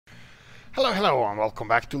Hello, hello, and welcome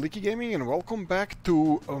back to Oolykee Gaming, and welcome back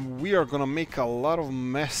to we are gonna make a lot of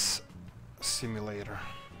mess simulator.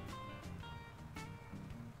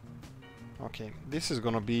 Okay, this is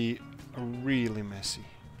gonna be really messy.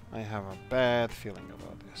 I have a bad feeling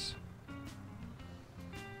about this.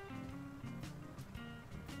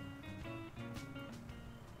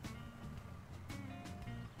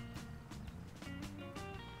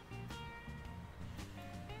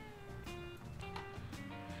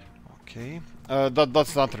 Okay,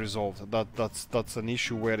 that's not resolved. That's an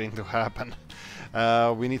issue waiting to happen.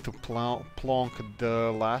 We need to plonk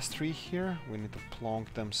the last three here. We need to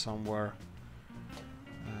plonk them somewhere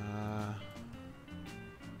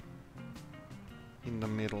in the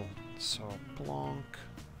middle. So plonk,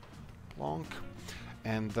 plonk,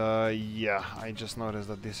 and yeah, I just noticed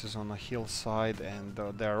that this is on a hillside, and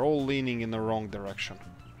they're all leaning in the wrong direction.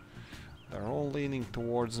 They're all leaning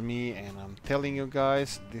towards me, and I'm telling you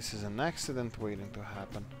guys, this is an accident waiting to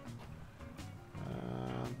happen.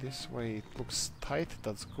 This way it looks tight,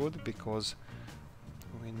 that's good, because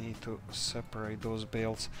we need to separate those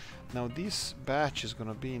bales. Now this batch is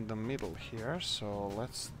gonna be in the middle here, so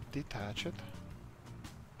let's detach it.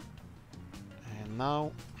 And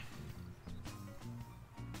now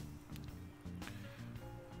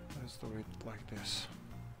let's do it like this.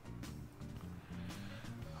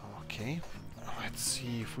 Okay, let's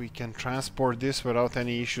see if we can transport this without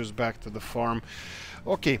any issues back to the farm.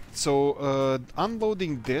 Okay, so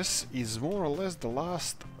unloading this is more or less the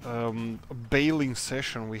last baling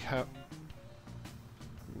session we have.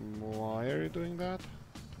 Why are you doing that?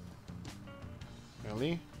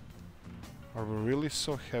 Really? Are we really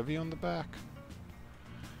so heavy on the back?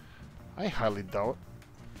 I highly doubt.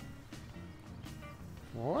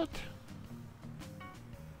 What?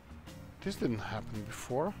 This didn't happen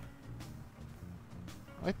before.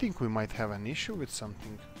 I think we might have an issue with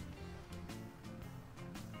something.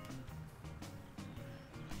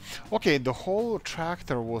 Okay, the whole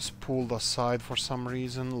tractor was pulled aside for some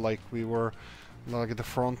reason, like we were, like the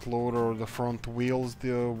front loader or the front wheels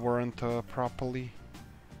weren't properly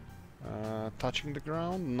touching the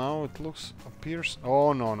ground. Now it appears.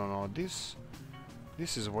 Oh no, this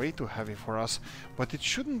is way too heavy for us, but it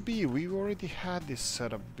shouldn't be. We already had this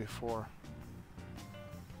setup before.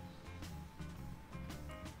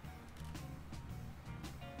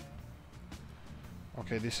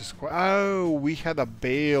 Okay, this is quite... Oh, we had a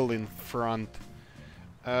bale in front.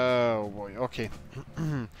 Oh boy, okay.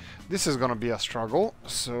 This is gonna be a struggle,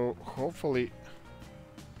 so hopefully...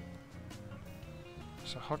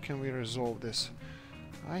 So how can we resolve this?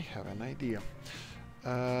 I have an idea.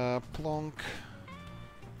 Plonk.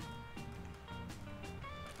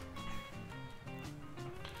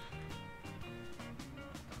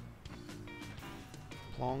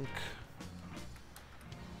 Plonk.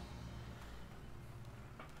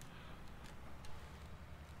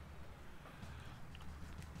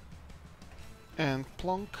 And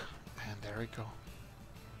plonk, and there we go.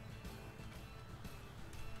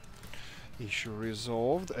 Issue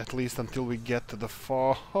resolved, at least until we get to the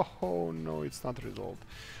far. Oh no, it's not resolved.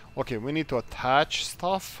 Okay, we need to attach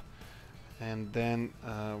stuff, and then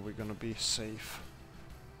we're gonna be safe.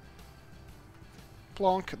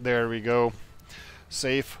 Plonk, there we go.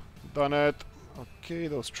 Safe, done it. Okay,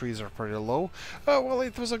 those trees are pretty low. Well,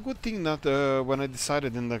 it was a good thing that when I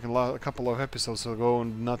decided in a couple of episodes ago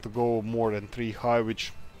not to go more than 3 high,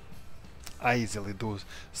 which I easily do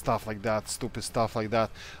stuff like that, stupid stuff like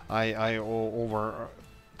that. I over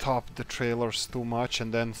top the trailers too much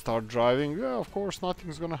and then start driving. Yeah, of course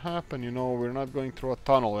nothing's gonna happen, you know, we're not going through a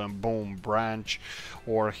tunnel and boom, branch,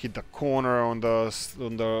 or hit the corner on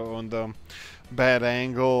the bad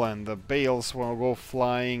angle, and the bales will go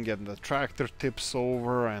flying, and the tractor tips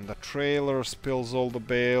over, and the trailer spills all the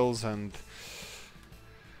bales, and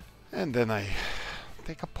then I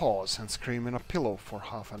take a pause and scream in a pillow for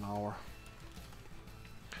half an hour.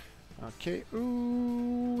 Okay,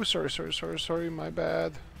 ooh, sorry, my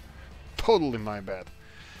bad. Totally my bad.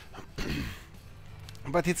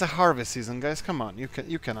 But it's a harvest season, guys, come on, you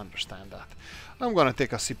can understand that. I'm gonna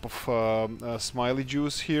take a sip of smiley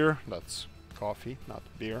juice here. That's coffee, not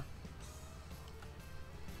beer.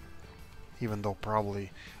 Even though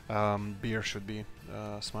probably beer should be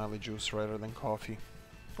smiley juice rather than coffee.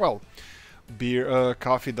 Well,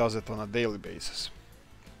 coffee does it on a daily basis.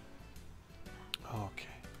 Okay.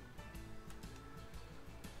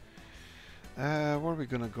 Where are we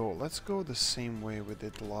gonna go? Let's go the same way we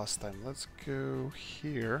did last time. Let's go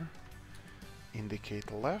here,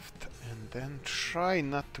 indicate left, and then try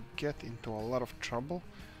not to get into a lot of trouble.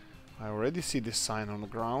 I already see this sign on the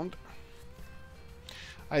ground.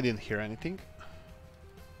 I didn't hear anything.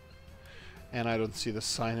 And I don't see the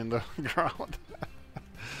sign in the ground.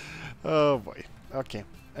 Oh boy. Okay.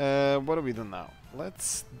 What do we do now?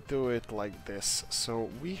 Let's do it like this. So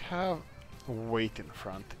we have weight in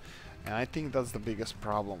front. And I think that's the biggest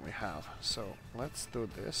problem we have. So let's do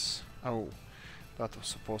this. Oh, that was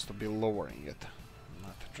supposed to be lowering it,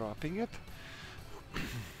 not dropping it.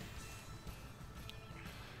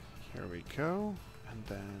 Here we go. And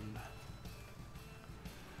then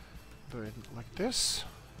do it like this.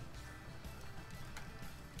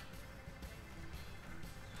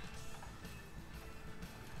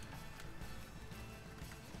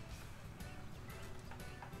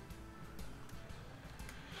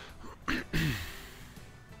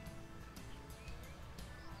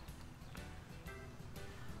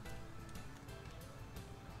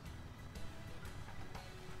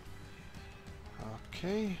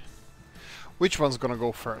 Okay. Which one's gonna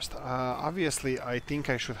go first? Obviously, I think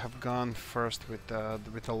I should have gone first with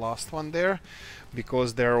the last one there,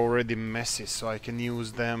 because they're already messy, so I can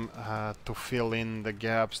use them to fill in the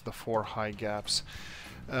gaps, the 4 high gaps.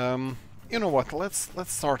 You know what? Let's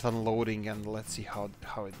start unloading and let's see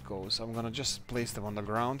how it goes. I'm gonna just place them on the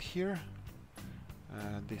ground here.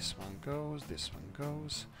 This one goes, this one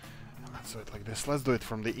goes. And let's do it like this. Let's do it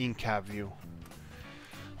from the in-cab view.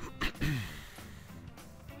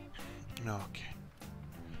 Okay.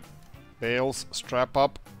 Bales, strap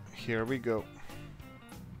up. Here we go.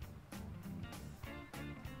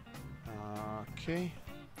 Okay.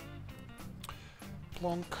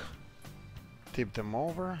 Plonk. Tip them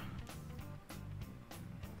over.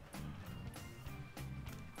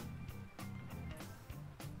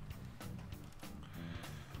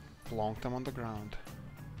 Plonk them on the ground.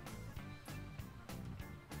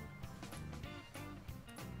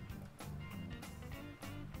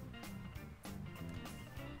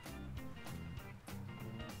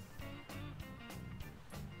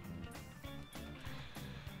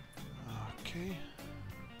 Okay.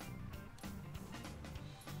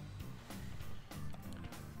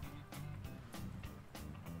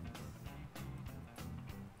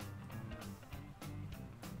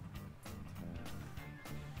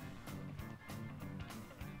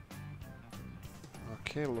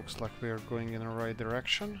 Okay, looks like we are going in the right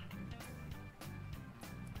direction.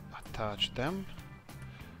 Attach them.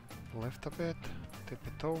 Lift a bit, tip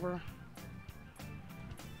it over.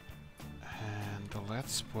 And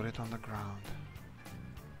let's put it on the ground.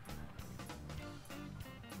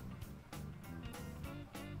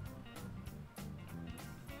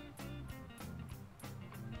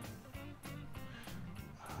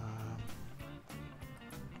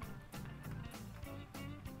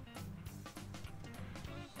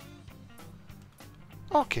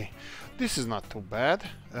 Okay, this is not too bad.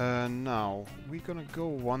 Now we're gonna go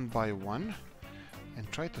one by one and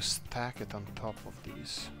try to stack it on top of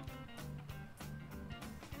these.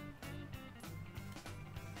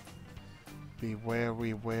 Be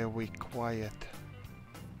very quiet.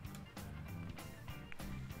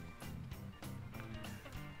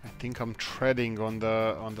 I think I'm treading on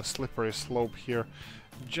the slippery slope here,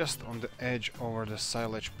 just on the edge over the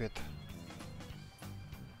silage pit.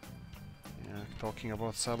 Talking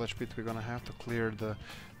about silage pit, we're gonna have to clear the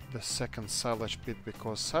second silage pit,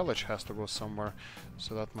 because silage has to go somewhere,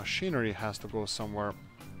 so that machinery has to go somewhere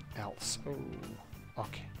else. Oh,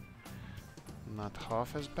 okay. Not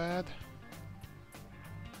half as bad.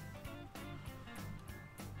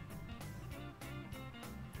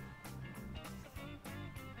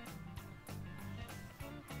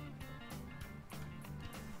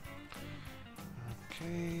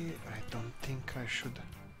 Okay, I don't think I should...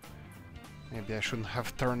 Maybe I shouldn't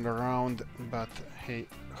have turned around, but hey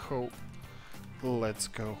ho, let's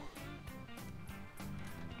go.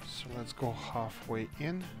 So let's go halfway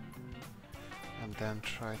in and then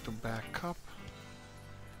try to back up.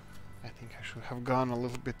 I think I should have gone a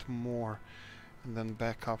little bit more and then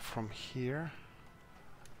back up from here.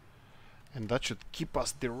 And that should keep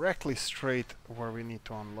us directly straight where we need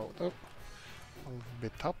to unload. Oh, a little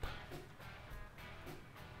bit up.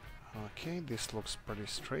 Okay, this looks pretty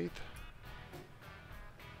straight.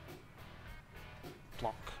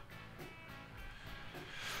 Plonk.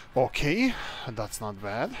 Okay, that's not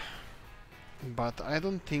bad. But I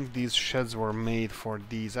don't think these sheds were made for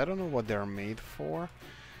these. I don't know what they're made for,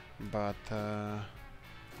 but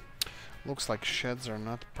looks like sheds are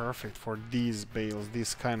not perfect for these bales,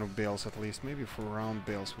 these kind of bales at least. Maybe for round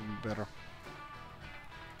bales would be better.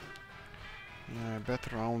 Yeah, I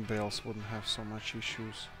bet round bales wouldn't have so much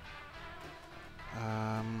issues.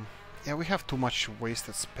 Yeah, we have too much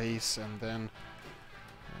wasted space, and then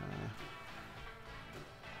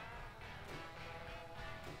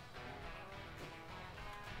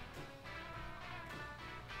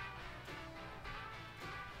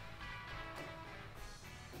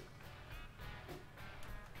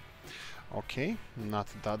Okay, not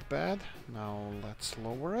that bad. Now let's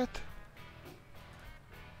lower it.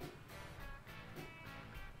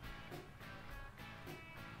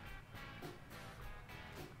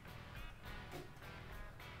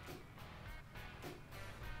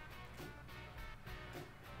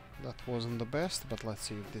 That wasn't the best, but let's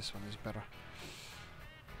see if this one is better.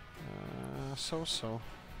 So.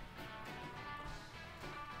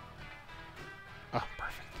 Ah,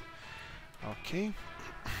 perfect. Okay,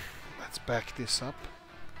 let's back this up.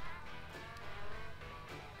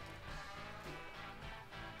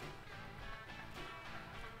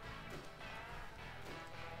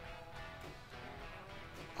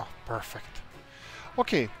 Oh, perfect.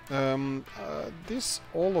 Okay,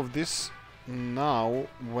 all of this now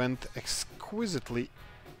went exquisitely,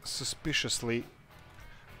 suspiciously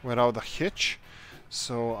without a hitch,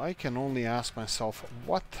 so I can only ask myself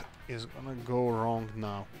what is gonna go wrong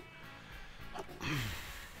now.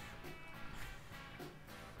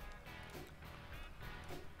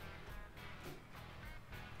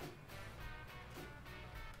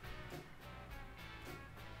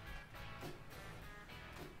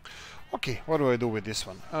 Okay, what do I do with this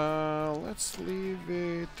one? Let's leave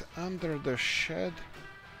it under the shed.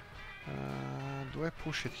 Do I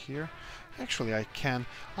push it here? Actually, I can.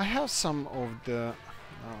 I have some of the...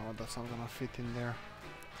 No, that's not gonna fit in there.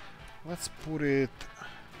 Let's put it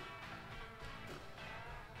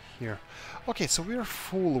here. Okay, so we're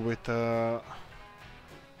full with...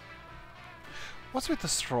 What's with the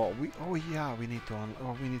straw? Oh yeah, we need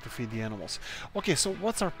to feed the animals. Okay, so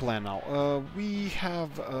what's our plan now? We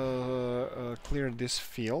have cleared this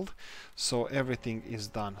field, so everything is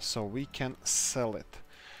done. So we can sell it.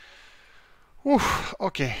 Oof,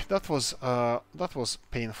 okay, that was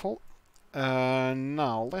painful.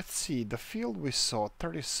 Now let's see. The field we saw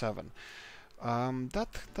 37.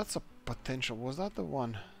 That's a potential. Was that the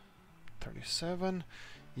one? 37.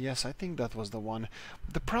 Yes, I think that was the one.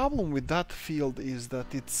 The problem with that field is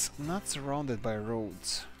that it's not surrounded by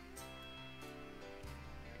roads.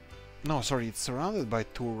 No, sorry, it's surrounded by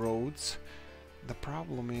 2 roads. The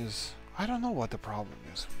problem is... I don't know what the problem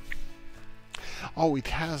is. Oh, it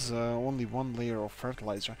has only 1 layer of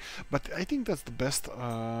fertilizer. But I think that's the best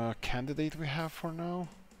candidate we have for now.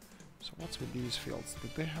 So what's with these fields?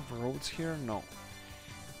 Did they have roads here? No.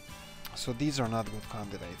 So these are not good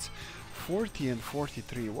candidates. 40 and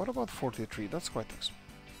 43. What about 43? That's quite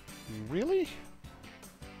really?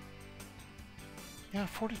 Yeah,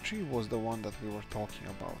 43 was the one that we were talking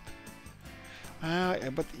about.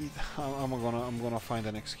 But I'm gonna find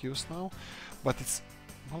an excuse now. But it's...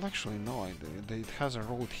 Well, actually, no. It has a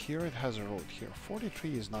road here. It has a road here.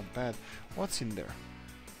 43 is not bad. What's in there?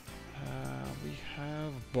 We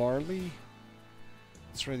have barley.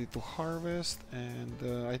 It's ready to harvest,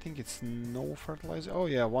 and I think it's no fertilizer. Oh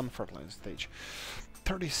yeah, 1 fertilizer stage.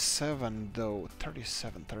 37 though.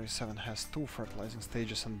 37 has 2 fertilizing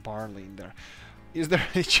stages and barley in there. Is there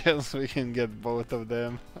any chance we can get both of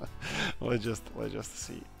them? let's just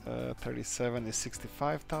see. 37 is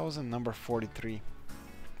 65,000. Number 43.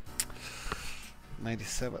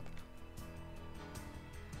 97.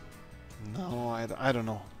 No, I don't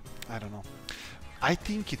know. I don't know. I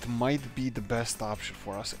think it might be the best option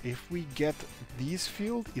for us. If we get this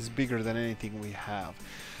field, is bigger than anything we have.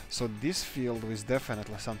 So this field is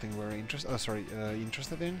definitely something we're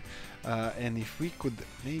interested in. And if we could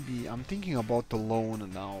maybe, I'm thinking about the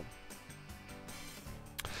loan now.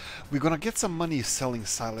 We're gonna get some money selling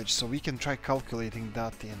silage, so we can try calculating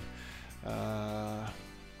that in.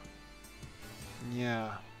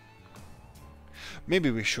 Yeah.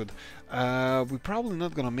 Maybe we should. We're probably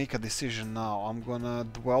not gonna make a decision now. I'm gonna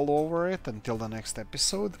dwell over it until the next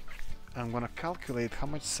episode. I'm gonna calculate how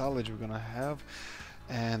much silage we're gonna have,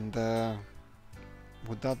 and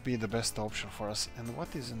would that be the best option for us? And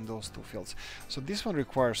what is in those 2 fields? So this one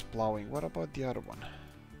requires plowing. What about the other one?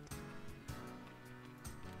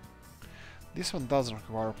 This one doesn't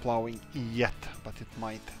require plowing yet, but it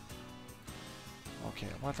might. Okay,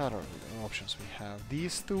 what other options we have?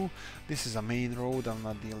 These 2. This is a main road. I'm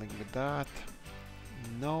not dealing with that.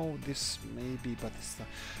 No, this maybe, but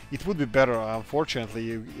it would be better.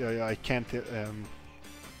 Unfortunately, I can't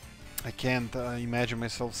imagine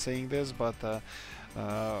myself saying this, but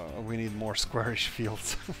we need more squarish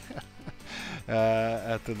fields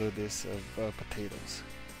to do this. Potatoes.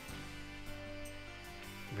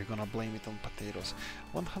 We're gonna blame it on potatoes.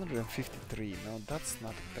 153. No, that's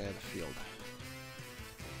not a bad field.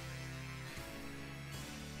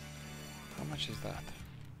 How much is that?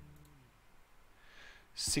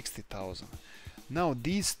 60,000. Now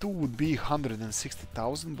these 2 would be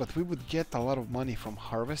 160,000, but we would get a lot of money from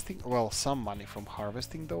harvesting. Well, some money from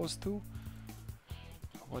harvesting those 2.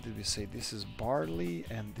 what did we say? This is barley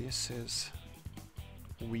and this is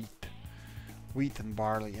wheat and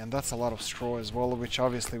barley, and that's a lot of straw as well, which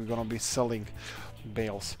obviously we're gonna be selling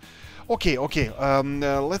bales. Okay,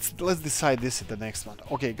 let's decide this at the next one.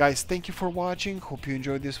 Okay, guys, thank you for watching. Hope you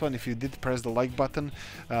enjoyed this one. If you did, press the like button.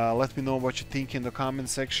 Let me know what you think in the comment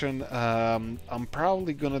section. I'm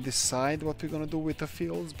probably gonna decide what we're gonna do with the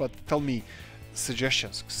fields, but tell me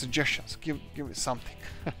suggestions. Give me something.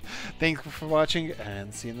 Thank you for watching,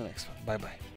 and see you in the next one. Bye bye.